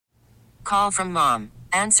Call from mom.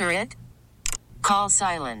 Answer it. Call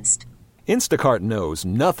silenced. Instacart knows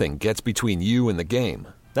nothing gets between you and the game.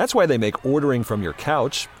 That's why they make ordering from your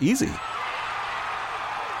couch easy.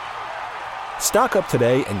 Stock up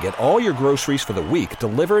today and get all your groceries for the week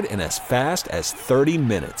delivered in as fast as 30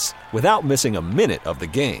 minutes without missing a minute of the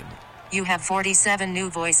game. You have 47 new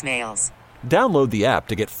voicemails. Download the app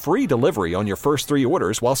to get free delivery on your first 3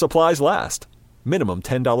 orders while supplies last. Minimum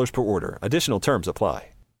 $10 per order. Additional terms apply.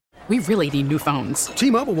 We really need new phones.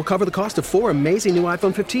 T-Mobile will cover the cost of 4 amazing new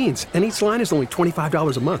iPhone 15s, and each line is only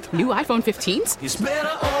 $25 a month. New iPhone 15s? It's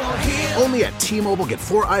better over here. Only at T-Mobile, get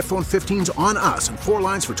 4 iPhone 15s on us and 4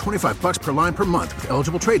 lines for $25 per line per month with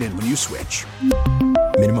eligible trade-in when you switch.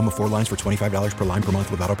 Minimum of 4 lines for $25 per line per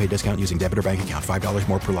month with autopay discount using debit or bank account. $5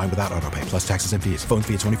 more per line without autopay, plus taxes and fees. Phone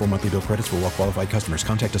fee at 24 monthly bill credits for well-qualified customers.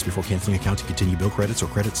 Contact us before canceling account to continue bill credits or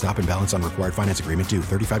credit stop and balance on required finance agreement due.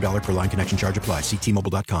 $35 per line connection charge applies. See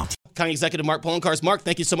T-Mobile.com. County Executive Mark Poloncarz. Mark,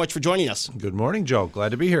 thank you so much for joining us. Good morning, Joe. Glad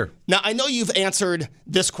to be here. Now, I know you've answered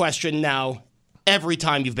this question now every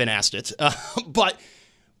time you've been asked it, but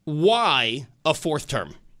why a 4th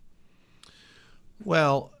term?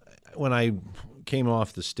 Well, when I came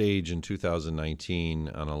off the stage in 2019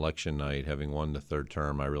 on election night, having won the 3rd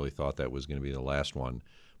term, I really thought that was going to be the last one.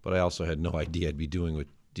 But I also had no idea I'd be dealing with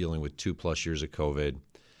 2+ years of COVID.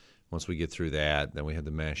 Once we get through that, then we had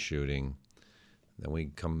the mass shooting. Then we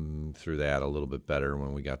come through that a little bit better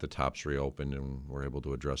when we got the TOPS reopened and were able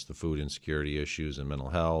to address the food insecurity issues and mental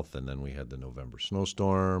health. And then we had the November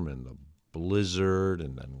snowstorm and the blizzard,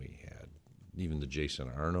 and then we had even the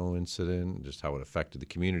Jason Arno incident, just how it affected the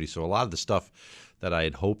community. So a lot of the stuff that I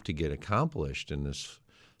had hoped to get accomplished in this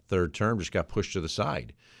 3rd term just got pushed to the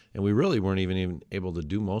side. And we really weren't even able to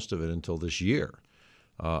do most of it until this year.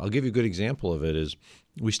 I'll give you a good example of it is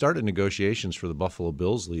we started negotiations for the Buffalo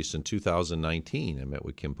Bills lease in 2019. I met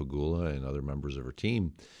with Kim Pagula and other members of her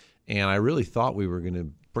team, and I really thought we were going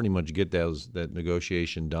to pretty much get that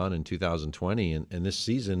negotiation done in 2020, and this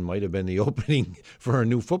season might have been the opening for a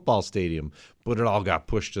new football stadium, but it all got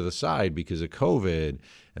pushed to the side because of COVID,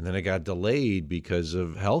 and then it got delayed because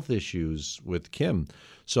of health issues with Kim.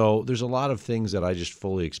 So there's a lot of things that I just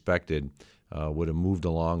fully expected would have moved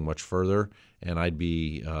along much further, and I'd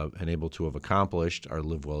be able to have accomplished our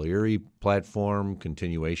Live Well Erie platform,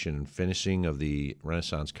 continuation and finishing of the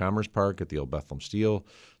Renaissance Commerce Park at the old Bethlehem Steel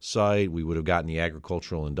site. We would have gotten the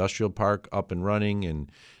agricultural industrial park up and running in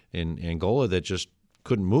Angola that just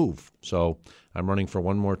couldn't move. So I'm running for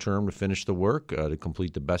one more term to finish the work, to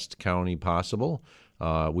complete the best county possible.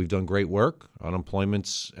 We've done great work.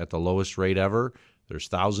 Unemployment's at the lowest rate ever. There's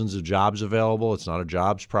thousands of jobs available. It's not a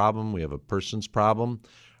jobs problem. We have a person's problem.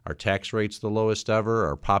 Our tax rate's the lowest ever.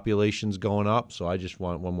 Our population's going up. So I just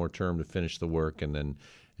want one more term to finish the work and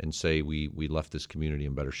say we left this community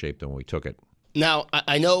in better shape than when we took it. Now,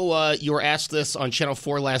 I know you were asked this on Channel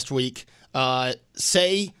 4 last week.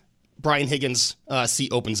 Say Brian Higgins'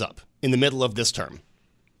 seat opens up in the middle of this term.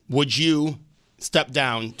 Would you step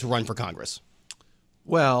down to run for Congress?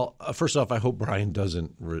 Well, first off, I hope Brian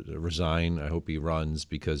doesn't resign. I hope he runs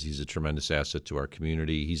because he's a tremendous asset to our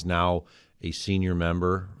community. He's now a senior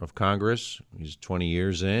member of Congress. He's 20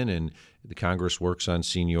 years in, and the Congress works on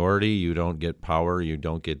seniority. You don't get power. You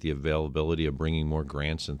don't get the availability of bringing more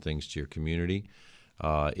grants and things to your community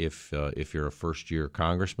if you're a first-year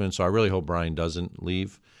congressman. So I really hope Brian doesn't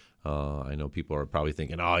leave. I know people are probably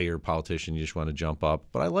thinking, oh, you're a politician, you just want to jump up.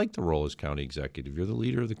 But I like the role as county executive. You're the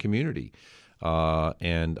leader of the community.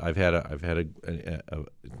 And I've had a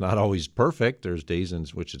it's not always perfect. There's days in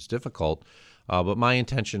which it's difficult, but my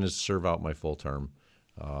intention is to serve out my full term.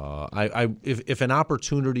 If an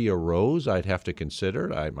opportunity arose, I'd have to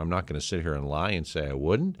consider it. I'm not going to sit here and lie and say I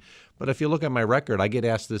wouldn't. But if you look at my record, I get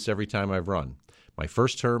asked this every time I've run. My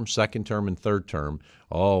first term, second term, and third term,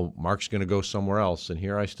 oh, Mark's going to go somewhere else. And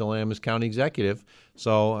here I still am as county executive.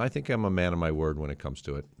 So I think I'm a man of my word when it comes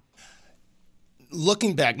to it.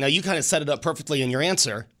 Looking back, now you kind of set it up perfectly in your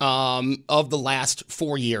answer, of the last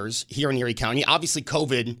 4 years here in Erie County. Obviously,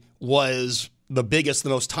 COVID was the biggest, the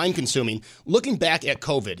most time-consuming. Looking back at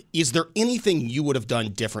COVID, is there anything you would have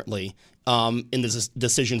done differently in the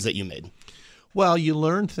decisions that you made? Well, you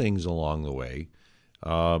learn things along the way.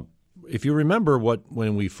 If you remember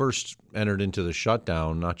when we first entered into the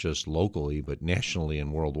shutdown, not just locally, but nationally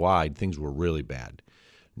and worldwide, things were really bad.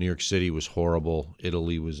 New York City was horrible.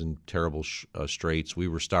 Italy was in terrible straits. We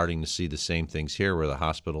were starting to see the same things here where the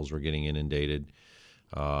hospitals were getting inundated.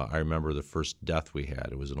 I remember the first death we had.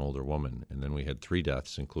 It was an older woman. And then we had 3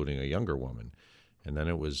 deaths, including a younger woman. And then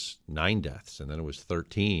it was 9 deaths. And then it was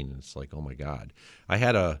 13. It's like, oh, my God. I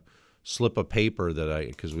had a slip of paper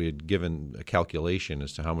because we had given a calculation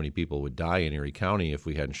as to how many people would die in Erie County if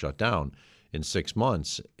we hadn't shut down in 6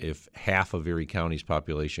 months if half of Erie County's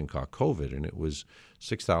population caught COVID, and it was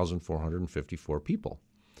 6,454 people.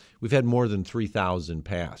 We've had more than 3,000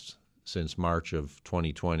 pass since March of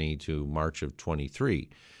 2020 to March of 23.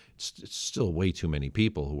 It's still way too many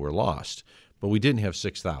people who were lost, but we didn't have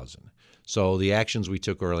 6,000. So the actions we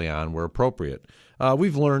took early on were appropriate.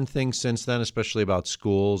 We've learned things since then, especially about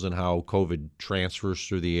schools and how COVID transfers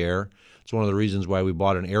through the air. It's one of the reasons why we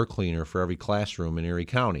bought an air cleaner for every classroom in Erie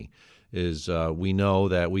County. We know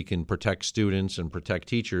that we can protect students and protect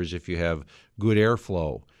teachers if you have good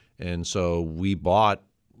airflow. And so we bought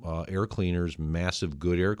air cleaners, massive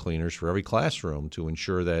good air cleaners for every classroom to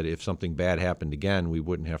ensure that if something bad happened again, we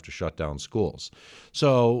wouldn't have to shut down schools.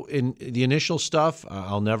 So in the initial stuff,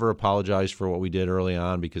 I'll never apologize for what we did early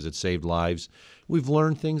on because it saved lives. We've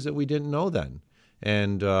learned things that we didn't know then.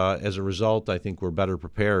 And as a result, I think we're better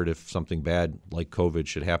prepared if something bad like COVID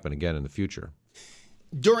should happen again in the future.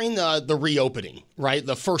 During the reopening, right,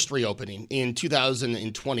 the first reopening in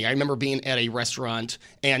 2020, I remember being at a restaurant,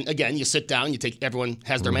 and again, you sit down, everyone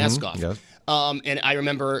has their mask off. Yes. And I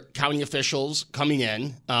remember county officials coming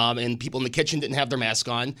in, and people in the kitchen didn't have their mask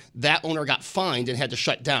on. That owner got fined and had to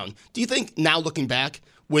shut down. Do you think now, looking back,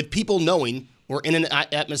 with people knowing we're in an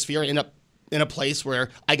atmosphere, in a place where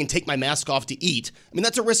I can take my mask off to eat, I mean,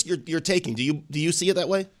 that's a risk you're taking. Do you see it that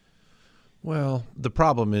way? Well, the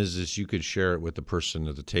problem is you could share it with the person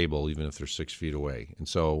at the table, even if they're 6 feet away. And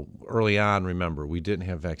so early on, remember, we didn't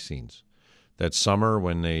have vaccines. That summer,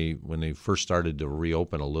 when they first started to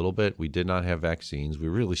reopen a little bit, we did not have vaccines. We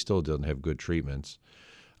really still didn't have good treatments.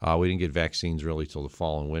 We didn't get vaccines really till the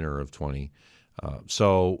fall and winter of 20.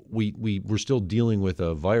 So we were still dealing with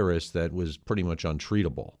a virus that was pretty much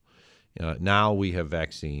untreatable. Now we have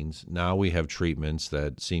vaccines. Now we have treatments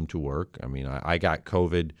that seem to work. I mean, I got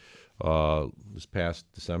COVID this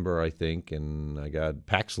past December, I think, and I got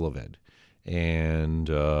Paxlovid. And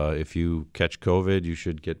if you catch COVID, you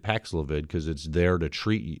should get Paxlovid because it's there to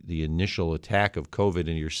treat the initial attack of COVID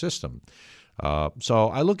in your system. So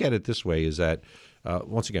I look at it this way: is that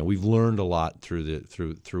once again, we've learned a lot through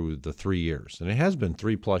the 3 years, and it has been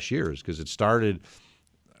 3+ years because it started,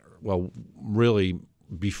 well, really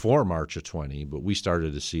before March of 20, but we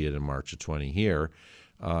started to see it in March of 20 here.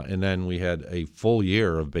 And then we had a full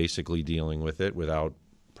year of basically dealing with it without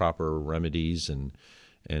proper remedies and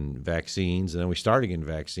vaccines. And then we started getting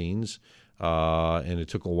vaccines, and it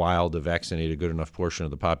took a while to vaccinate a good enough portion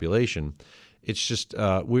of the population. It's just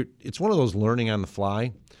it's one of those learning on the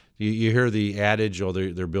fly. You hear the adage, oh,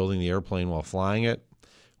 they're building the airplane while flying it.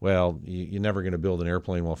 Well, you're never going to build an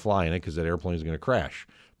airplane while flying it because that airplane is going to crash.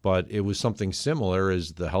 But it was something similar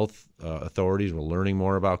as the health authorities were learning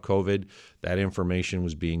more about COVID. That information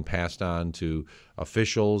was being passed on to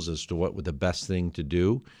officials as to what was the best thing to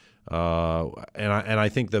do. And I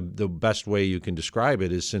think the best way you can describe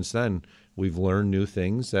it is since then we've learned new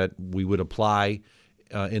things that we would apply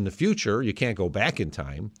in the future. You can't go back in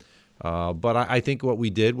time. But I think what we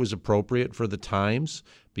did was appropriate for the times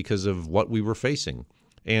because of what we were facing.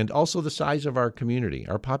 And also the size of our community.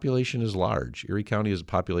 Our population is large. Erie County has a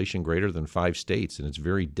population greater than 5 states, and it's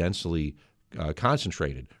very densely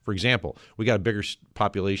concentrated. For example, we got a bigger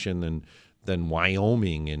population than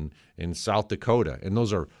Wyoming and South Dakota, and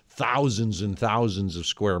those are thousands and thousands of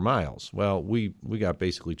square miles. Well, we got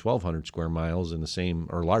basically 1,200 square miles in the same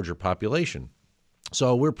or larger population.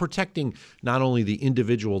 So we're protecting not only the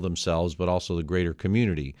individual themselves, but also the greater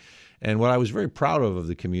community. And what I was very proud of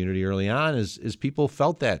the community early on is people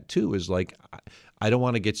felt that too, is like, I don't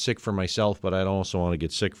want to get sick for myself, but I don't also want to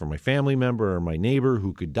get sick for my family member or my neighbor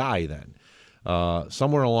who could die then.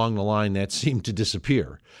 Somewhere along the line, that seemed to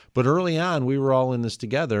disappear. But early on, we were all in this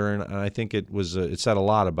together, and I think it said a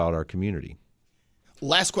lot about our community.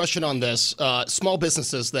 Last question on this. Small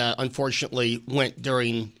businesses that unfortunately went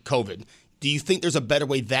during COVID. Do you think there's a better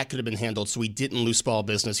way that could have been handled so we didn't lose small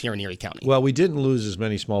business here in Erie County? Well, we didn't lose as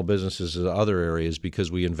many small businesses as other areas because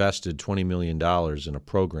we invested $20 million in a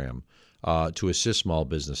program to assist small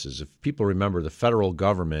businesses. If people remember, the federal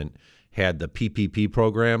government had the PPP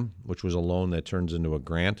program, which was a loan that turns into a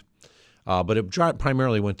grant, but it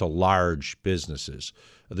primarily went to large businesses.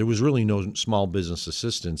 There was really no small business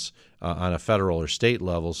assistance on a federal or state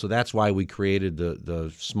level, so that's why we created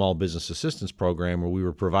the Small Business Assistance Program, where we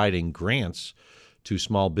were providing grants to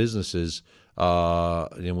small businesses,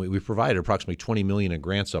 and we provided approximately $20 million in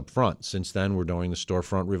grants up front. Since then, we're doing the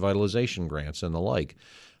storefront revitalization grants and the like.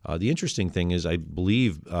 The interesting thing is, I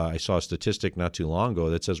believe I saw a statistic not too long ago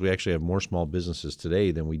that says we actually have more small businesses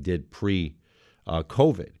today than we did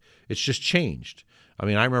pre-COVID. It's just changed. I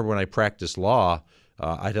mean, I remember when I practiced law,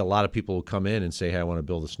 I had a lot of people who come in and say, hey, I want to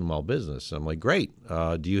build a small business. I'm like, great.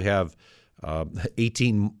 Do you have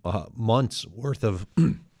 18 months worth of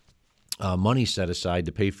money set aside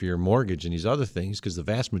to pay for your mortgage and these other things? Because the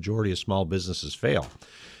vast majority of small businesses fail.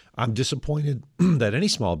 I'm disappointed that any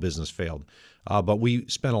small business failed, but we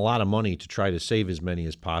spent a lot of money to try to save as many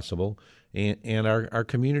as possible, and our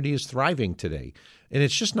community is thriving today. And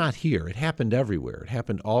it's just not here. It happened everywhere. It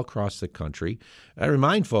happened all across the country. I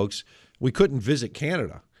remind folks, we couldn't visit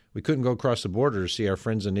Canada. We couldn't go across the border to see our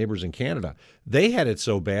friends and neighbors in Canada. They had it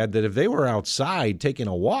so bad that if they were outside taking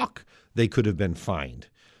a walk, they could have been fined.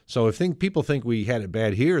 So if people think we had it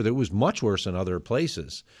bad here, that was much worse in other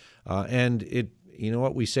places. And you know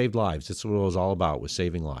what? We saved lives. That's what it was all about, was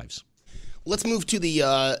saving lives. Let's move to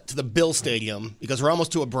the Bill Stadium, because we're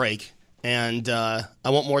almost to a break, and I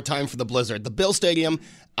want more time for the blizzard. The Bill Stadium,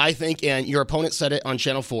 I think, and your opponent said it on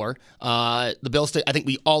Channel 4, I think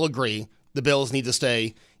we all agree the Bills need to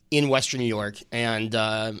stay in Western New York, and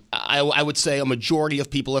I would say a majority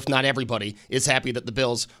of people, if not everybody, is happy that the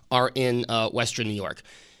Bills are in Western New York.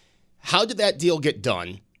 How did that deal get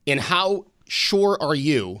done, and how sure are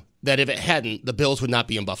you that if it hadn't, the Bills would not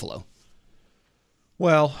be in Buffalo?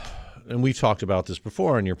 Well, and we've talked about this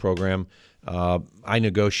before on your program, I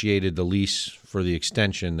negotiated the lease for the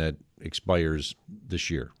extension that expires this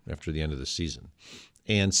year after the end of the season.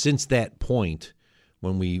 And since that point,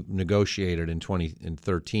 when we negotiated in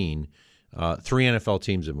 2013, 3 NFL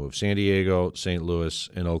teams have moved: San Diego, St. Louis,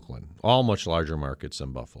 and Oakland, all much larger markets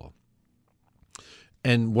than Buffalo.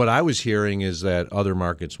 And what I was hearing is that other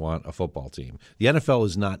markets want a football team. The NFL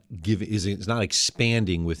is not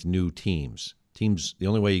expanding with new teams. The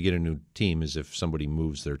only way you get a new team is if somebody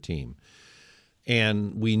moves their team.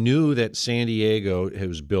 And we knew that San Diego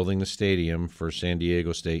was building the stadium for San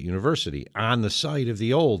Diego State University on the site of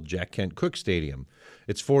the old Jack Kent Cooke Stadium.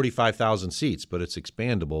 It's 45,000 seats, but it's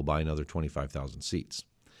expandable by another 25,000 seats.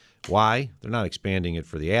 Why? They're not expanding it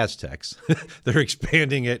for the Aztecs. They're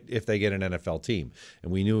expanding it if they get an NFL team.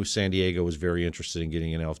 And we knew San Diego was very interested in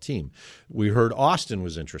getting an NFL team. We heard Austin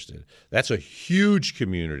was interested. That's a huge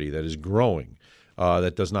community that is growing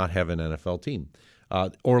that does not have an NFL team.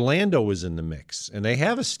 Orlando was in the mix, and they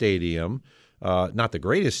have a stadium, not the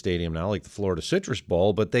greatest stadium now, like the Florida Citrus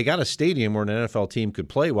Bowl, but they got a stadium where an NFL team could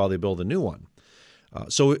play while they build a new one.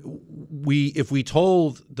 So if we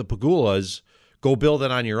told the Pegulas, go build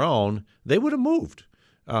it on your own, they would have moved.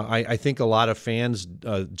 I think a lot of fans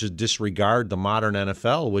just disregard the modern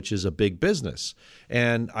NFL, which is a big business.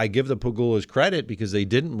 And I give the Pegulas credit because they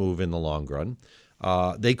didn't move in the long run.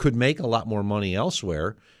 They could make a lot more money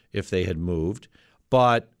elsewhere if they had moved.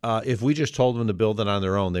 But if we just told them to build it on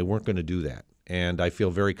their own, they weren't going to do that. And I feel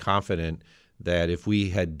very confident that if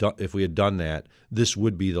we had done that, this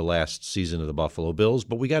would be the last season of the Buffalo Bills.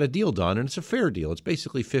 But we got a deal done, and it's a fair deal. It's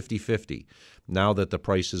basically 50-50. Now that the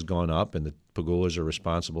price has gone up and the Pegulas are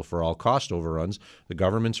responsible for all cost overruns, the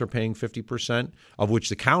governments are paying 50%, of which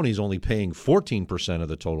the county's only paying 14% of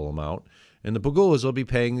the total amount, and the Pegulas will be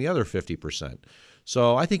paying the other 50%.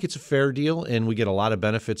 So I think it's a fair deal, and we get a lot of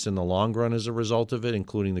benefits in the long run as a result of it,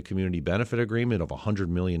 including the community benefit agreement of $100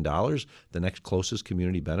 million. The next closest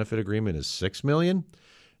community benefit agreement is $6 million.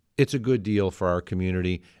 It's a good deal for our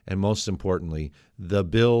community, and most importantly, the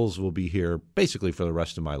Bills will be here basically for the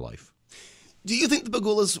rest of my life. Do you think the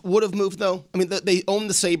Pegulas would have moved, though? I mean, they own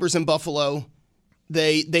the Sabres in Buffalo.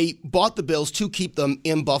 They bought the Bills to keep them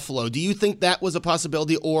in Buffalo. Do you think that was a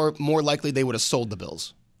possibility, or more likely they would have sold the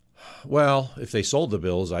Bills? Well, if they sold the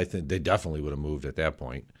Bills, I think they definitely would have moved at that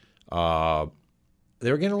point.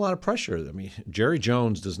 They were getting a lot of pressure. I mean, Jerry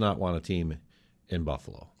Jones does not want a team in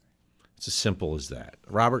Buffalo. It's as simple as that.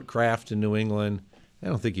 Robert Kraft in New England, I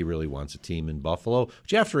don't think he really wants a team in Buffalo.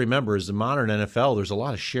 What you have to remember is the modern NFL, there's a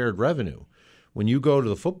lot of shared revenue. When you go to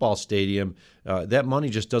the football stadium, that money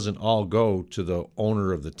just doesn't all go to the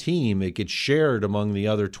owner of the team. It gets shared among the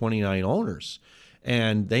other 29 owners.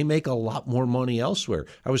 And they make a lot more money elsewhere.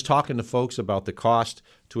 I was talking to folks about the cost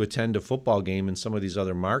to attend a football game in some of these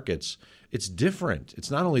other markets. It's different.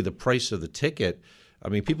 It's not only the price of the ticket. I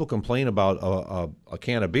mean, people complain about a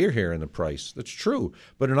can of beer here and the price. That's true.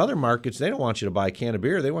 But in other markets, they don't want you to buy a can of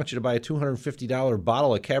beer. They want you to buy a $250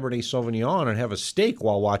 bottle of Cabernet Sauvignon and have a steak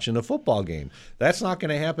while watching a football game. That's not going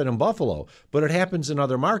to happen in Buffalo, but it happens in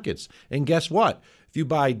other markets. And guess what? If you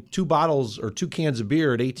buy 2 bottles or 2 cans of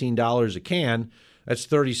beer at $18 a can, that's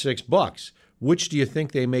 $36. Which do you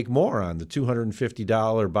think they make more on, the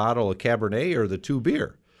 $250 bottle of Cabernet or the 2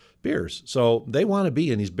 beers? So they want to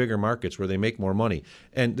be in these bigger markets where they make more money.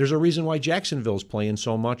 And there's a reason why Jacksonville's playing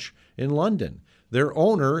so much in London. Their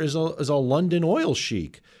owner is a London oil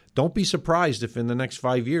sheik. Don't be surprised if in the next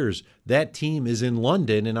 5 years that team is in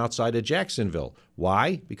London and outside of Jacksonville.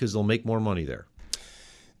 Why? Because they'll make more money there.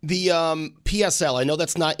 The PSL, I know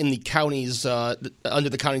that's not in the county's under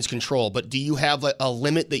the county's control, but do you have a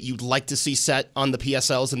limit that you'd like to see set on the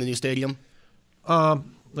PSLs in the new stadium?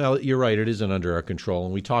 Well, you're right. It isn't under our control,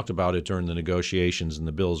 and we talked about it during the negotiations, and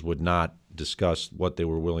the Bills would not discuss what they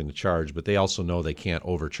were willing to charge, but they also know they can't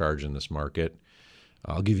overcharge in this market.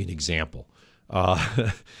 I'll give you an example.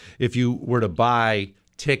 If you were to buy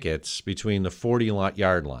tickets between the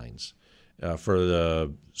 40-yard lines for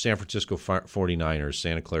the San Francisco 49ers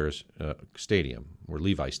Santa Clara Stadium, or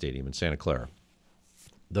Levi Stadium in Santa Clara,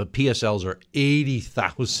 the PSLs are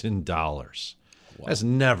 $80,000. Wow. That's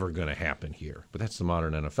never going to happen here, but that's the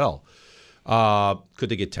modern NFL. Could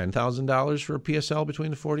they get $10,000 for a PSL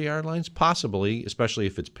between the 40-yard lines? Possibly, especially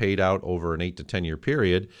if it's paid out over an 8 to 10-year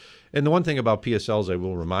period. And the one thing about PSLs I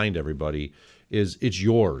will remind everybody is it's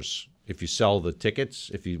yours. If you sell the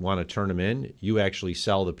tickets, if you want to turn them in, you actually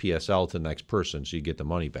sell the PSL to the next person, so you get the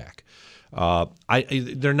money back.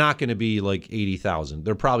 They're not going to be like $80,000.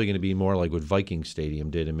 They're probably going to be more like what Viking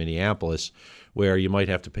Stadium did in Minneapolis, where you might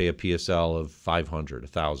have to pay a PSL of $500,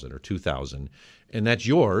 $1,000, or $2,000, and that's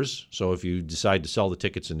yours. So if you decide to sell the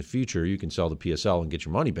tickets in the future, you can sell the PSL and get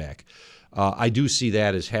your money back. I do see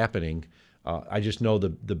that as happening. I just know the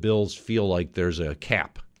Bills feel like there's a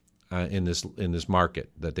cap in this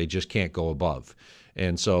market that they just can't go above.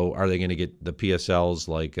 And so are they going to get the PSLs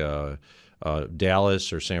like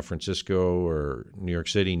Dallas or San Francisco or New York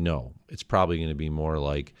City? No. It's probably going to be more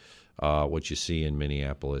like what you see in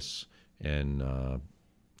Minneapolis and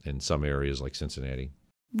in some areas like Cincinnati.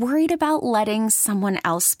 Worried about letting someone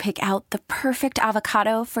else pick out the perfect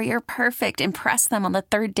avocado for your perfect impress them on the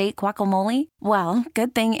third date guacamole? Well,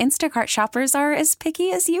 good thing Instacart shoppers are as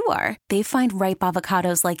picky as you are. They find ripe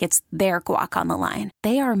avocados like it's their guac on the line.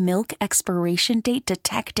 They are milk expiration date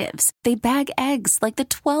detectives. They bag eggs like the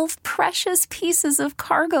 12 precious pieces of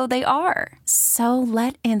cargo they are. So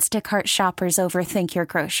let Instacart shoppers overthink your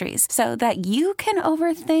groceries so that you can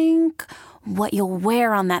overthink what you'll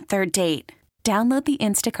wear on that third date. Download the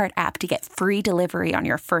Instacart app to get free delivery on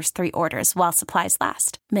your first 3 orders while supplies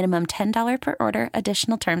last. Minimum $10 per order.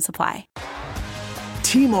 Additional terms apply.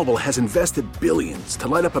 T-Mobile has invested billions to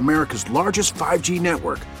light up America's largest 5G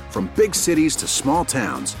network, from big cities to small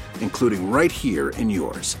towns, including right here in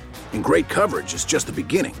yours. And great coverage is just the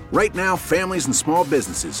beginning. Right now, families and small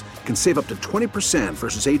businesses can save up to 20%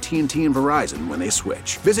 versus AT&T and Verizon when they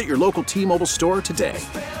switch. Visit your local T-Mobile store today.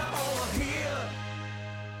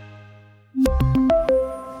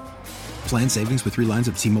 Plan savings with 3 lines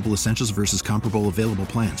of T-Mobile Essentials versus comparable available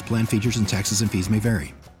plans. Plan features and taxes and fees may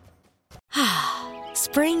vary.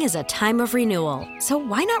 Spring is a time of renewal, so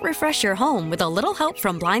why not refresh your home with a little help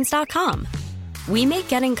from Blinds.com? We make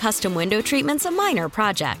getting custom window treatments a minor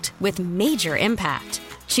project with major impact.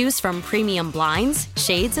 Choose from premium blinds,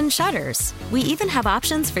 shades, and shutters. We even have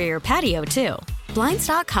options for your patio, too.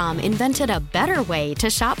 Blinds.com invented a better way to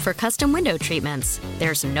shop for custom window treatments.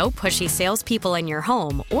 There's no pushy salespeople in your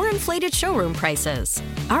home or inflated showroom prices.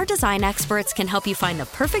 Our design experts can help you find the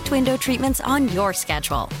perfect window treatments on your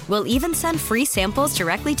schedule. We'll even send free samples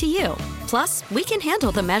directly to you. Plus, we can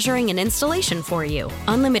handle the measuring and installation for you.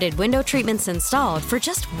 Unlimited window treatments installed for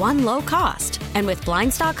just one low cost. And with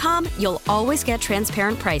Blinds.com, you'll always get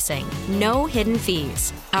transparent pricing. No hidden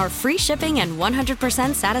fees. Our free shipping and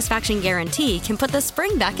 100% satisfaction guarantee can put the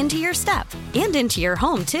spring back into your step and into your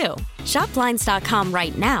home, too. Shop Blinds.com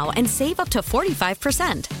right now and save up to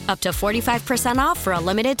 45%. Up to 45% off for a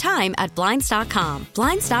limited time at Blinds.com.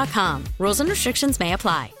 Blinds.com. Rules and restrictions may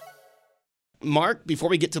apply. Mark, before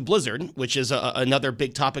we get to Blizzard, which is another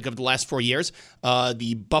big topic of the last 4 years,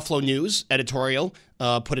 the Buffalo News editorial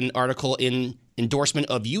put an article in endorsement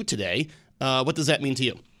of you today. What does that mean to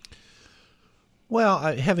you? Well,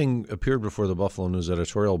 having appeared before the Buffalo News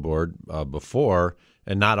editorial board before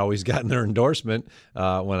and not always gotten their endorsement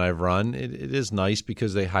when I've run, it is nice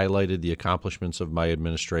because they highlighted the accomplishments of my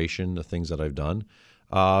administration, the things that I've done.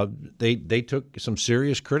 They took some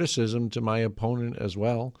serious criticism to my opponent as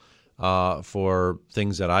well for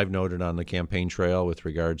things that I've noted on the campaign trail with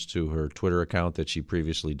regards to her Twitter account that she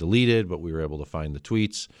previously deleted, but we were able to find the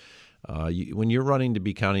tweets. When you're running to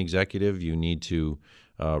be county executive, you need to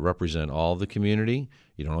represent all of the community.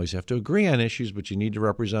 You don't always have to agree on issues, but you need to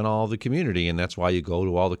represent all of the community, and that's why you go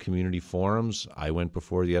to all the community forums. I went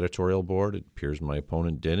before the editorial board. It appears my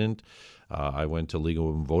opponent didn't. I went to League of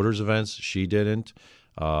Women Voters events. She didn't.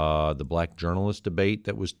 The black journalist debate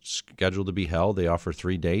that was scheduled to be held, they offered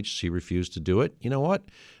 3 dates. She refused to do it. You know what?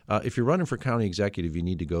 If you're running for county executive, you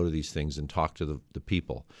need to go to these things and talk to the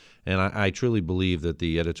people. And I truly believe that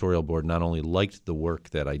the editorial board not only liked the work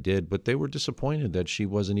that I did, but they were disappointed that she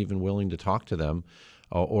wasn't even willing to talk to them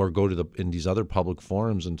or go to in these other public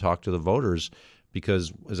forums and talk to the voters.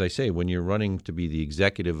 Because, as I say, when you're running to be the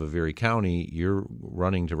executive of Erie County, you're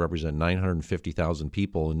running to represent 950,000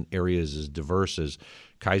 people in areas as diverse as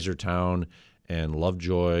Kaisertown and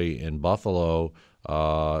Lovejoy and Buffalo,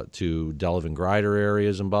 to Delavan Grider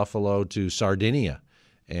areas in Buffalo, to Sardinia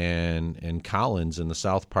and Collins in the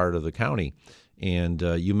south part of the county. And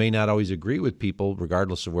you may not always agree with people,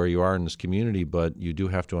 regardless of where you are in this community, but you do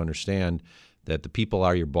have to understand that the people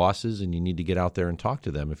are your bosses, and you need to get out there and talk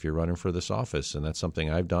to them if you're running for this office. And that's something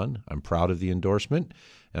I've done. I'm proud of the endorsement,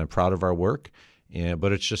 and I'm proud of our work.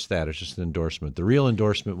 But it's just that. It's just an endorsement. The real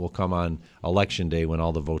endorsement will come on Election Day when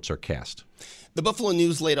all the votes are cast. The Buffalo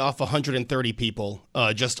News laid off 130 people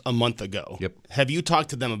just a month ago. Yep. Have you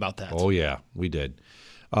talked to them about that? Oh, yeah, we did.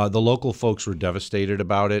 The local folks were devastated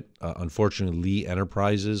about it. Unfortunately, Lee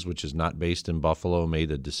Enterprises, which is not based in Buffalo,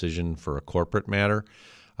 made a decision for a corporate matter.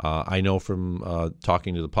 I know from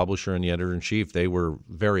talking to the publisher and the editor-in-chief, they were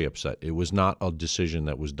very upset. It was not a decision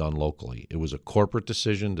that was done locally. It was a corporate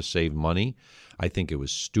decision to save money. I think it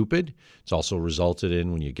was stupid. It's also resulted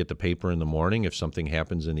in, when you get the paper in the morning, if something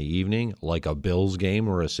happens in the evening, like a Bills game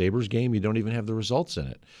or a Sabres game, you don't even have the results in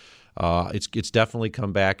it. It's definitely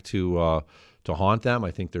come back to haunt them. I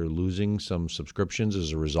think they're losing some subscriptions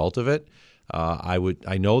as a result of it.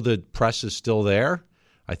 I know the press is still there.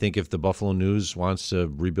 I think if the Buffalo News wants to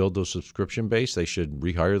rebuild those subscription base, they should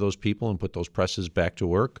rehire those people and put those presses back to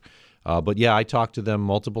work. But, yeah, I talked to them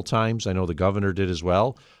multiple times. I know the governor did as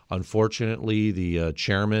well. Unfortunately, the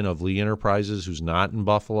chairman of Lee Enterprises, who's not in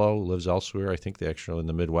Buffalo, lives elsewhere, I think they actually in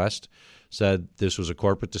the Midwest, said this was a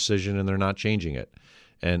corporate decision and they're not changing it.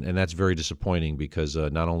 And that's very disappointing because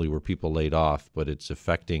not only were people laid off, but it's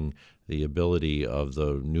affecting the ability of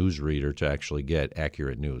the newsreader to actually get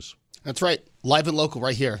accurate news. That's right. Live and local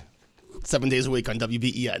right here, 7 days a week on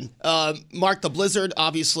WBEN. Mark, the blizzard,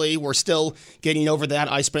 obviously, we're still getting over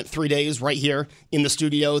that. I spent 3 days right here in the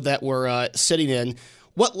studio that we're sitting in.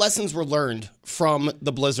 What lessons were learned from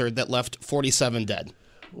the blizzard that left 47 dead?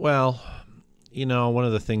 Well, you know, one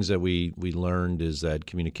of the things that we learned is that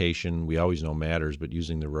communication, we always know matters, but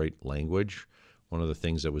using the right language. One of the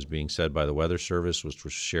things that was being said by the Weather Service, which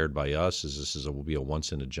was shared by us, is this will be a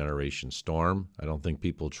once-in-a-generation storm. I don't think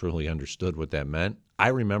people truly understood what that meant. I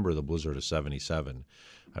remember the blizzard of 77.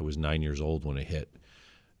 I was 9 years old when it hit.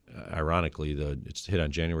 Ironically, it's hit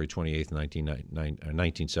on January 28th,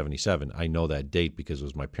 1977. I know that date because it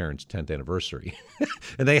was my parents' 10th anniversary.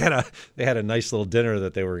 And they had a nice little dinner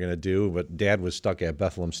that they were going to do, but Dad was stuck at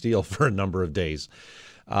Bethlehem Steel for a number of days.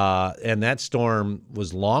 And that storm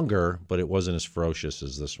was longer, but it wasn't as ferocious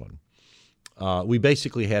as this one. We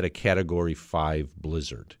basically had a Category 5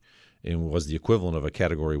 blizzard and was the equivalent of a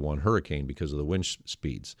Category 1 hurricane because of the wind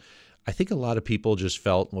speeds. I think a lot of people just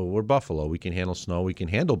felt, well, we're Buffalo. We can handle snow. We can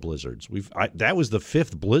handle blizzards. That was the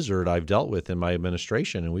 5th blizzard I've dealt with in my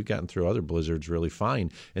administration, and we've gotten through other blizzards really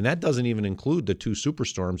fine. And that doesn't even include the 2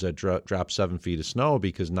 superstorms that dropped 7 feet of snow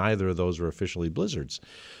because neither of those were officially blizzards.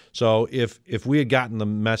 So if we had gotten the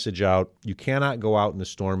message out, you cannot go out in the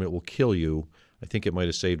storm, it will kill you, I think it might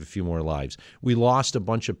have saved a few more lives. We lost a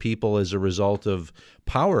bunch of people as a result of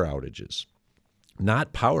power outages.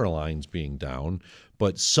 Not power lines being down,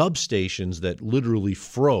 but substations that literally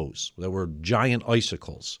froze, that were giant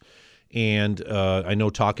icicles. And I know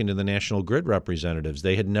talking to the National Grid representatives,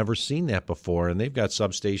 they had never seen that before, and they've got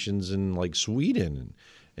substations in like Sweden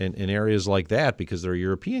and areas like that because they're a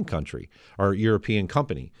European country or European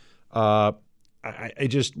company. One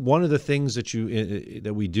of the things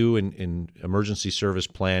that we do in emergency service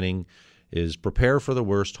planning is prepare for the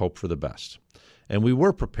worst, hope for the best. And we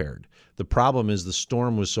were prepared. The problem is the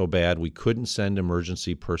storm was so bad we couldn't send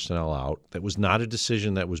emergency personnel out. That was not a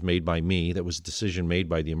decision that was made by me. That was a decision made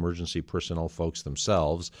by the emergency personnel folks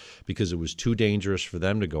themselves because it was too dangerous for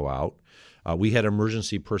them to go out. We had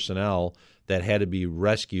emergency personnel that had to be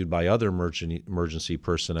rescued by other emergency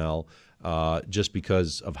personnel just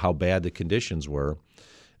because of how bad the conditions were.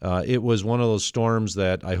 It was one of those storms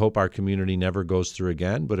that I hope our community never goes through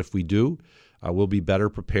again, but if we do, we'll be better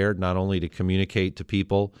prepared not only to communicate to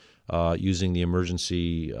people using the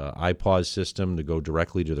emergency iPause system to go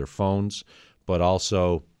directly to their phones, but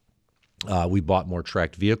also we bought more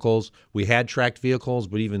tracked vehicles. We had tracked vehicles,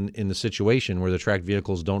 but even in the situation where the tracked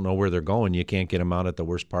vehicles don't know where they're going, you can't get them out at the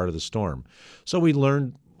worst part of the storm. So we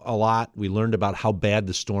learned a lot. We learned about how bad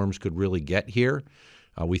the storms could really get here.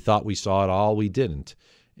 We thought we saw it all. We didn't.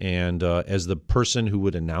 And as the person who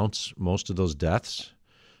would announce most of those deaths,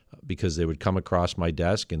 because they would come across my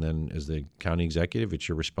desk, and then as the county executive, it's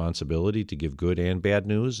your responsibility to give good and bad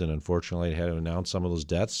news. And unfortunately, I had to announce some of those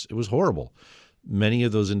deaths. It was horrible. Many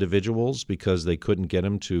of those individuals, because they couldn't get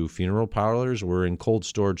them to funeral parlors, were in cold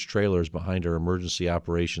storage trailers behind our emergency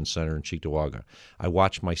operations center in Cheektowaga. I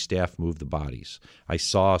watched my staff move the bodies. I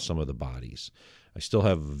saw some of the bodies. I still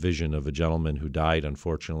have a vision of a gentleman who died,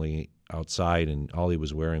 unfortunately, outside, and all he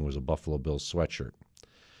was wearing was a Buffalo Bills sweatshirt.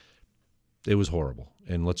 It was horrible,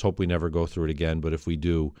 and let's hope we never go through it again. But if we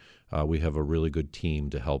do, we have a really good team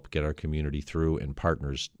to help get our community through and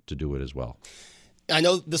partners to do it as well. I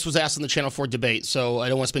know this was asked in the Channel 4 debate, so I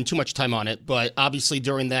don't want to spend too much time on it. But obviously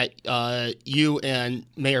during that, you and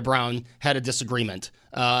Mayor Brown had a disagreement.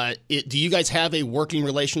 Do you guys have a working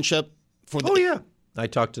relationship? Oh, yeah. I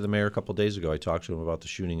talked to the mayor a couple of days ago. I talked to him about the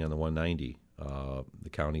shooting on the 190. The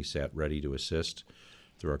county sat ready to assist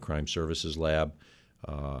through our crime services lab.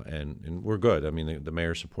 And we're good. I mean, the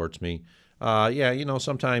mayor supports me.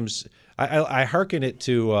 Sometimes I hearken it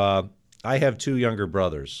to I have two younger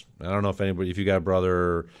brothers. I don't know if you got a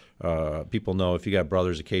brother, people know if you got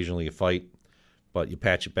brothers, occasionally you fight, but you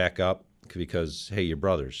patch it back up because, hey, you're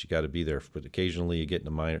brothers. You got to be there. But occasionally you get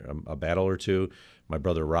in a battle or two. My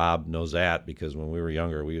brother Rob knows that because when we were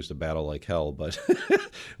younger, we used to battle like hell, but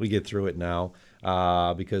we get through it now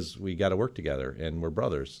because we got to work together and we're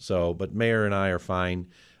brothers. So, but Mayor and I are fine.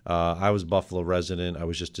 I was a Buffalo resident. I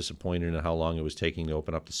was just disappointed in how long it was taking to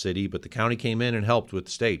open up the city, but the county came in and helped with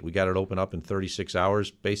the state. We got it open up in 36 hours,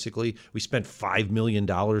 basically. We spent $5 million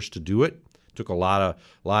to do it. Took a lot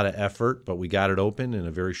of effort, but we got it open in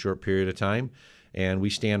a very short period of time, and we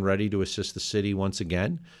stand ready to assist the city once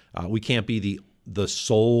again. We can't be the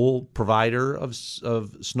sole provider of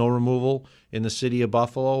snow removal in the city of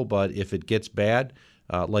Buffalo, but if it gets bad,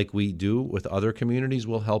 like we do with other communities,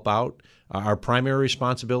 we'll help out. Our primary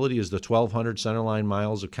responsibility is the 1,200 centerline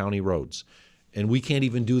miles of county roads, and we can't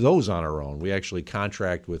even do those on our own. We actually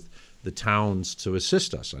contract with the towns to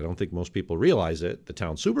assist us. I don't think most people realize it. The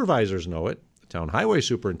town supervisors know it. The town highway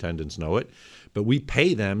superintendents know it. But we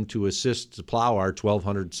pay them to assist to plow our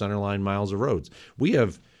 1,200 centerline miles of roads. We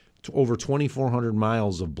have over 2,400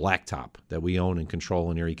 miles of blacktop that we own and control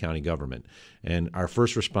in Erie County government. And our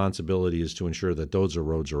first responsibility is to ensure that those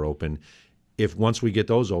roads are open. If once we get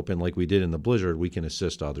those open, like we did in the blizzard, we can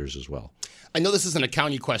assist others as well. I know this isn't a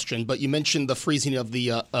county question, but you mentioned the freezing of the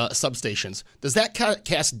substations. Does that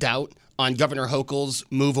cast doubt on Governor Hochul's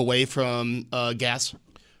move away from gas?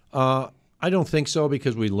 I don't think so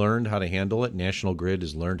because we learned how to handle it. National Grid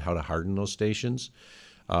has learned how to harden those stations.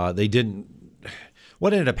 They didn't.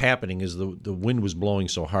 What ended up happening is the wind was blowing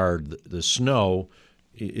so hard, the snow,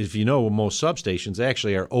 if you know, most substations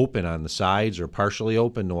actually are open on the sides or partially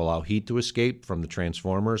open to allow heat to escape from the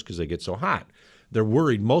transformers because they get so hot. They're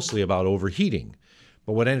worried mostly about overheating.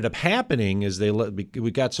 But what ended up happening is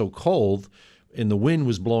we got so cold and the wind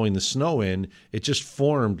was blowing the snow in, it just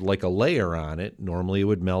formed like a layer on it. Normally it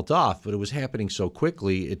would melt off, but it was happening so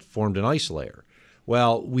quickly it formed an ice layer.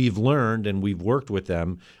 Well, we've learned and we've worked with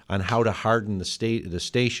them on how to harden the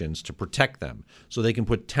stations to protect them so they can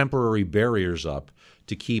put temporary barriers up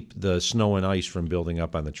to keep the snow and ice from building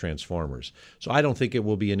up on the transformers. So I don't think it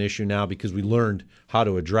will be an issue now because we learned how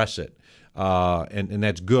to address it. And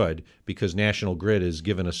that's good because National Grid has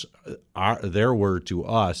given us their word to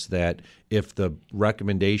us that if the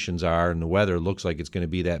recommendations are and the weather looks like it's going to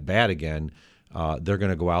be that bad again, they're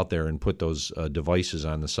going to go out there and put those devices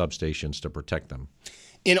on the substations to protect them.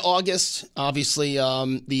 In August, obviously,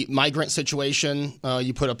 the migrant situation,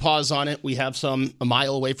 you put a pause on it. We have some a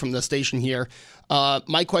mile away from the station here.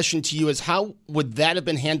 My question to you is how would that have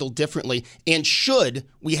been handled differently? And should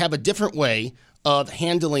we have a different way of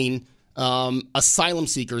handling asylum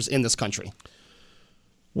seekers in this country?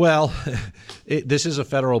 Well, this is a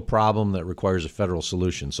federal problem that requires a federal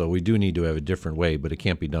solution. So we do need to have a different way, but it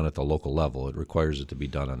can't be done at the local level. It requires it to be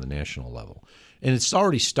done on the national level. And it's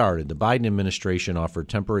already started. The Biden administration offered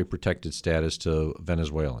temporary protected status to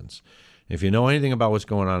Venezuelans. If you know anything about what's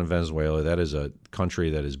going on in Venezuela, that is a country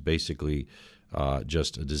that is basically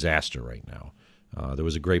just a disaster right now. There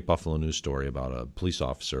was a great Buffalo News story about a police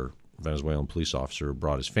officer, Venezuelan police officer, who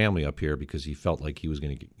brought his family up here because he felt like he was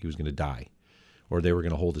going to die, or they were going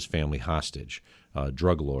to hold his family hostage,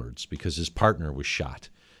 drug lords, because his partner was shot.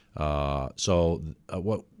 And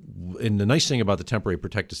the nice thing about the temporary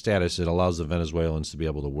protected status, it allows the Venezuelans to be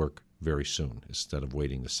able to work very soon instead of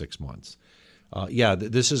waiting the 6 months.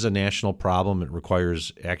 This is a national problem. It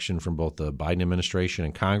requires action from both the Biden administration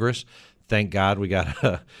and Congress. Thank God we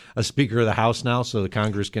got a Speaker of the House now so the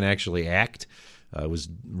Congress can actually act. It was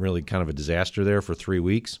really kind of a disaster there for 3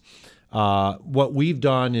 weeks. What we've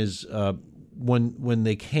done is when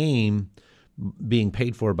they came, being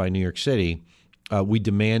paid for by New York City, we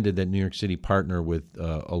demanded that New York City partner with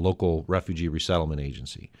a local refugee resettlement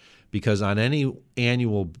agency, because on any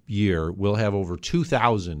annual year, we'll have over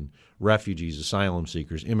 2,000 refugees, asylum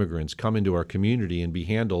seekers, immigrants come into our community and be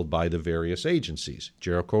handled by the various agencies.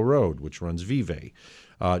 Jericho Road, which runs Vive,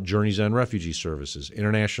 Journeys on Refugee Services,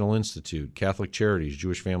 International Institute, Catholic Charities,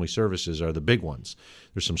 Jewish Family Services are the big ones.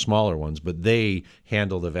 There's some smaller ones, but they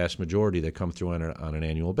handle the vast majority that come through on an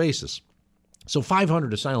annual basis. So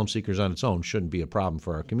 500 asylum seekers on its own shouldn't be a problem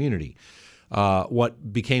for our community.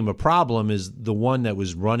 What became a problem is the one that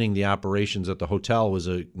was running the operations at the hotel was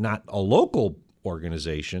not a local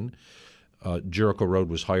organization. Jericho Road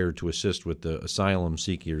was hired to assist with the asylum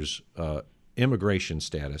seekers' immigration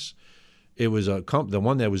status. It was the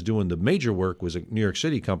one that was doing the major work was a New York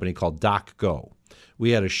City company called DocGo.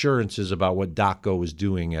 We had assurances about what DocGo was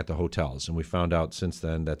doing at the hotels, and we found out since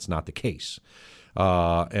then that's not the case.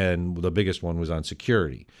 And the biggest one was on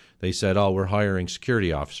security. They said, we're hiring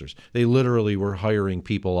security officers. They literally were hiring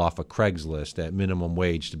people off of Craigslist at minimum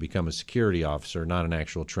wage to become a security officer, not an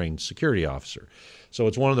actual trained security officer. So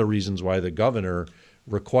it's one of the reasons why the governor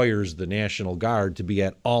requires the National Guard to be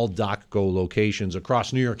at all DocGo locations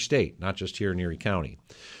across New York State, not just here in Erie County.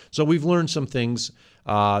 So we've learned some things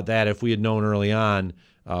that if we had known early on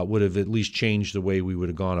would have at least changed the way we would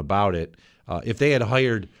have gone about it. If they had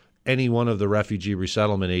hired any one of the refugee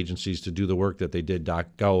resettlement agencies to do the work that they did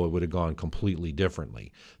DocGo, it would have gone completely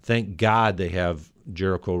differently. Thank God they have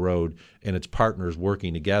Jericho Road and its partners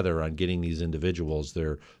working together on getting these individuals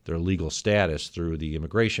their legal status through the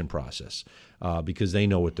immigration process because they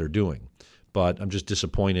know what they're doing. But I'm just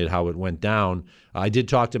disappointed how it went down. I did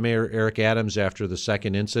talk to Mayor Eric Adams after the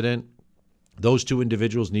second incident. Those two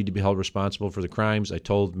individuals need to be held responsible for the crimes. I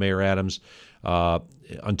told Mayor Adams,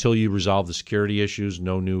 until you resolve the security issues,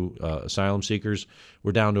 no new asylum seekers.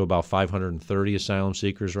 We're down to about 530 asylum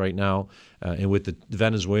seekers right now. And with the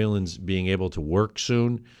Venezuelans being able to work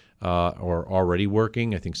soon or already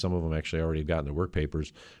working, I think some of them actually already have gotten their work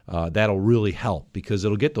papers, that'll really help because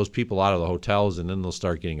it'll get those people out of the hotels and then they'll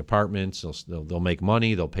start getting apartments. They'll make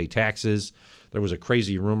money. They'll pay taxes. There was a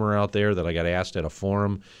crazy rumor out there that I got asked at a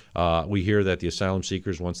forum. We hear that the asylum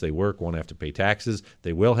seekers, once they work, won't have to pay taxes.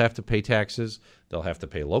 They will have to pay taxes. They'll have to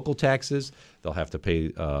pay local taxes. They'll have to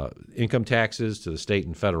pay income taxes to the state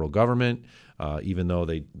and federal government, even though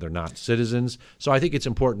they're not citizens. So I think it's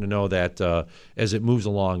important to know that as it moves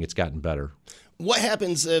along, it's gotten better. What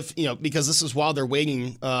happens if, because this is while they're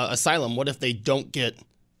waiting asylum, what if they don't get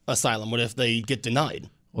asylum? What if they get denied?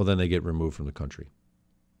 Well, then they get removed from the country.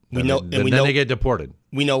 Then they get deported.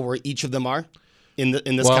 We know where each of them are in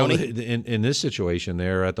this county? In this situation,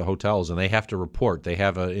 they're at the hotels, and they have to report. They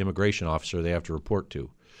have an immigration officer they have to report to.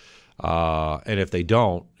 And if they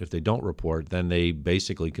don't report, then they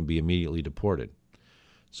basically can be immediately deported.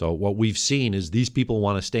 So what we've seen is these people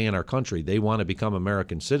want to stay in our country. They want to become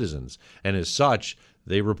American citizens. And as such,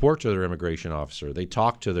 they report to their immigration officer. They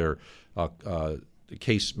talk to their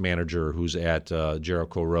case manager who's at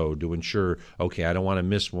Jericho Road to ensure, okay, I don't want to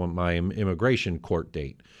miss my immigration court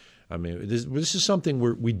date. I mean, this is something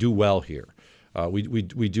we do well here. We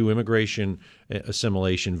do immigration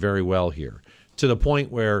assimilation very well here, to the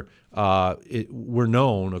point where we're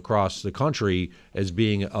known across the country as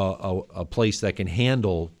being a place that can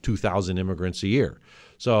handle 2,000 immigrants a year.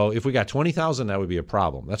 So if we got 20,000, that would be a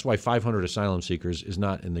problem. That's why 500 asylum seekers is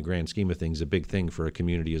not, in the grand scheme of things, a big thing for a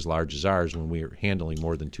community as large as ours when we are handling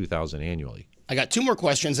more than 2,000 annually. I got two more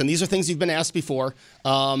questions, and these are things you've been asked before.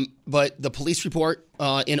 But the police report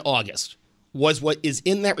in August, was what is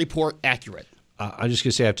in that report accurate? I'm just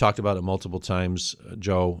going to say I've talked about it multiple times,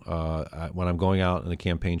 Joe. When I'm going out on the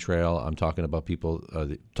campaign trail, I'm talking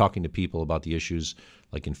to people about the issues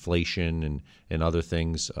like inflation and other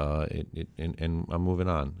things, and I'm moving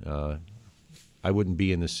on. I wouldn't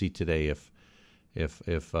be in this seat today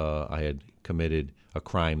if I had committed a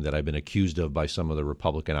crime that I've been accused of by some of the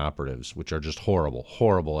Republican operatives, which are just horrible,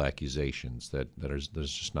 horrible accusations that's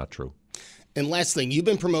just not true. And last thing, you've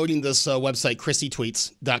been promoting this website,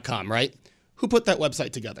 ChristyTweets.com, right? Who put that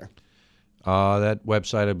website together? That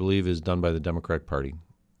website, I believe, is done by the Democratic Party.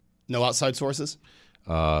 No outside sources?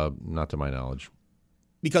 Not to my knowledge.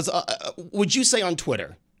 Because would you say on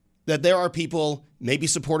Twitter that there are people, maybe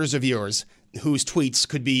supporters of yours, whose tweets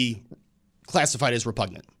could be classified as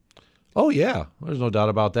repugnant? Oh, yeah. There's no doubt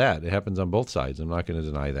about that. It happens on both sides. I'm not going to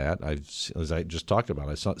deny that. As I just talked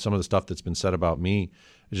about, some of the stuff that's been said about me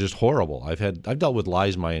is just horrible. I've dealt with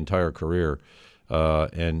lies my entire career,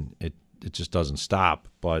 and it just doesn't stop.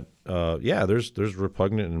 But there's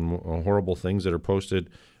repugnant and horrible things that are posted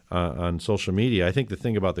on social media. I think the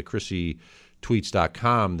thing about the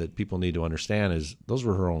ChrissyTweets.com that people need to understand is those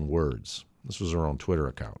were her own words. This was her own Twitter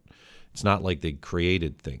account. It's not like they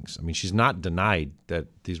created things. I mean, she's not denied that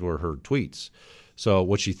these were her tweets. So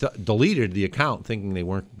what she deleted the account thinking they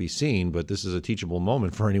weren't to be seen, but this is a teachable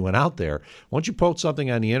moment for anyone out there. Once you post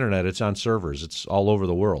something on the internet, it's on servers. It's all over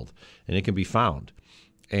the world, and it can be found.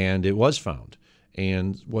 And it was found.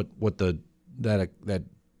 And what that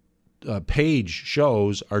page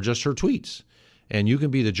shows are just her tweets. And you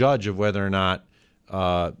can be the judge of whether or not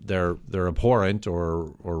they're abhorrent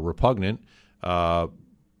or repugnant. But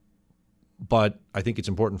I think it's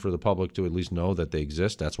important for the public to at least know that they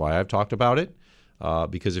exist. That's why I've talked about it.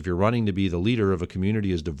 Because if you're running to be the leader of a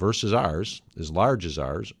community as diverse as ours, as large as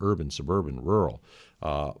ours, urban, suburban, rural,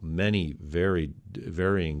 many very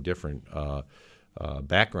varying different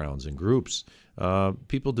backgrounds and groups,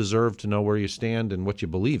 people deserve to know where you stand and what you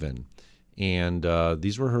believe in. And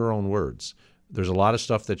these were her own words. There's a lot of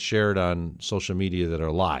stuff that's shared on social media that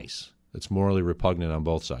are lies. It's morally repugnant on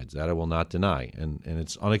both sides. That I will not deny. And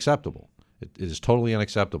it's unacceptable. It is totally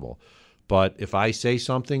unacceptable. But if I say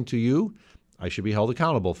something to you, I should be held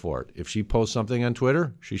accountable for it. If she posts something on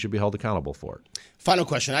Twitter, she should be held accountable for it. Final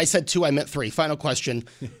question. I said 2, I meant 3. Final question.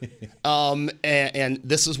 And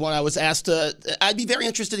this is one I was asked. I'd be very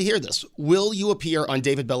interested to hear this. Will you appear on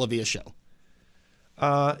David Bellavia's show?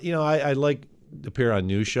 I like to appear on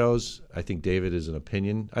news shows. I think David is an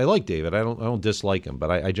opinion. I like David. I don't dislike him, but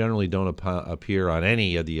I generally don't appear on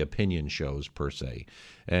any of the opinion shows per se.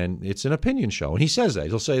 And it's an opinion show, and he says that.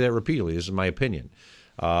 He'll say that repeatedly. This is my opinion.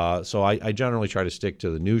 So I generally try to stick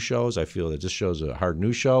to the news shows. I feel that this show's a hard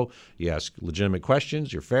news show. You ask legitimate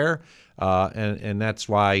questions. You're fair. And that's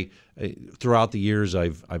why throughout the years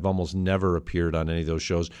I've almost never appeared on any of those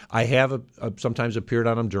shows. I have sometimes appeared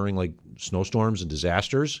on them during like snowstorms and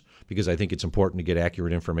disasters because I think it's important to get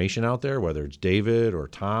accurate information out there, whether it's David or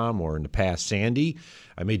Tom or in the past Sandy.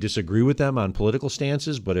 I may disagree with them on political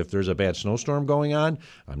stances, but if there's a bad snowstorm going on,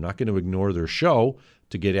 I'm not going to ignore their show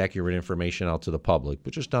to get accurate information out to the public.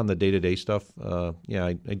 But just on the day-to-day stuff,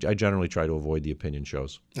 I generally try to avoid the opinion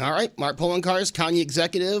shows. All right. Mark Poloncarz, County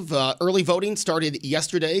Executive. Early voting started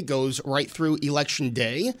yesterday, goes right through Election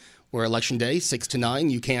Day, where Election Day, 6 to 9,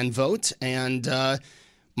 you can vote. And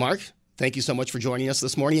Mark, thank you so much for joining us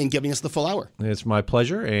this morning and giving us the full hour. It's my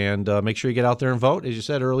pleasure. And make sure you get out there and vote. As you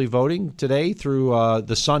said, early voting today through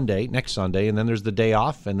the Sunday, next Sunday, and then there's the day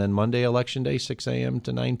off, and then Monday, Election Day, 6 a.m.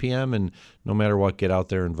 to 9 p.m. And no matter what, get out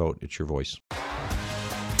there and vote. It's your voice.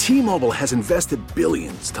 T-Mobile has invested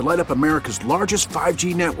billions to light up America's largest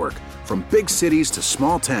 5G network, from big cities to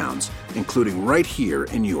small towns, including right here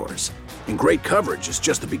in yours. And great coverage is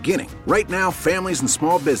just the beginning. Right now, families and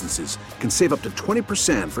small businesses can save up to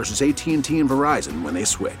 20% versus AT&T and Verizon when they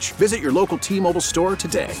switch. Visit your local T-Mobile store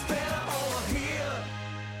today.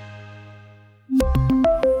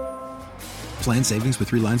 Plan savings with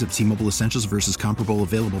 3 lines of T-Mobile Essentials versus comparable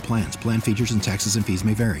available plans. Plan features and taxes and fees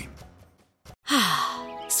may vary.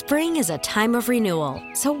 Spring is a time of renewal,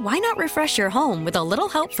 so why not refresh your home with a little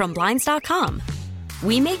help from Blinds.com?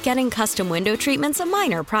 We make getting custom window treatments a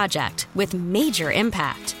minor project with major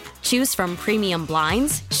impact. Choose from premium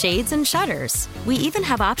blinds, shades, and shutters. We even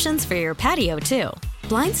have options for your patio, too.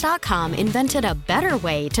 Blinds.com invented a better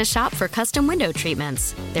way to shop for custom window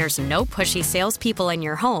treatments. There's no pushy salespeople in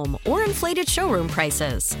your home or inflated showroom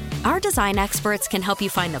prices. Our design experts can help you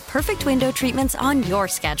find the perfect window treatments on your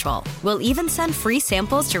schedule. We'll even send free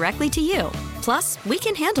samples directly to you. Plus, we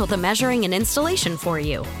can handle the measuring and installation for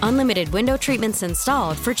you. Unlimited window treatments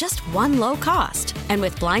installed for just one low cost. And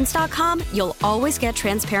with Blinds.com, you'll always get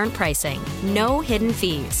transparent pricing. No hidden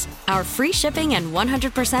fees. Our free shipping and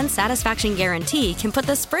 100% satisfaction guarantee can put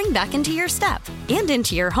the spring back into your step and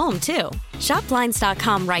into your home, too. Shop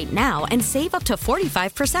Blinds.com right now and save up to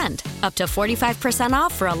 45%. Up to 45%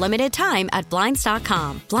 off for a limited time at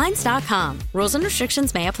Blinds.com. Blinds.com. Rules and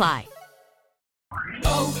restrictions may apply.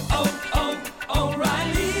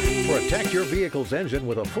 O'Reilly. Protect your vehicle's engine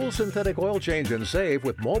with a full synthetic oil change and save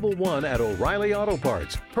with Mobile One at O'Reilly Auto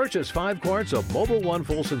Parts. Purchase 5 quarts of Mobile One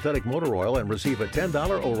full synthetic motor oil and receive a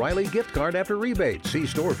 $10 O'Reilly gift card after rebate. See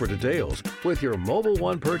store for details. With your Mobile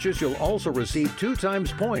One purchase, you'll also receive 2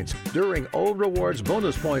 times points during O Rewards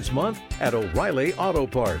Bonus Points Month at O'Reilly Auto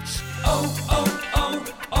Parts.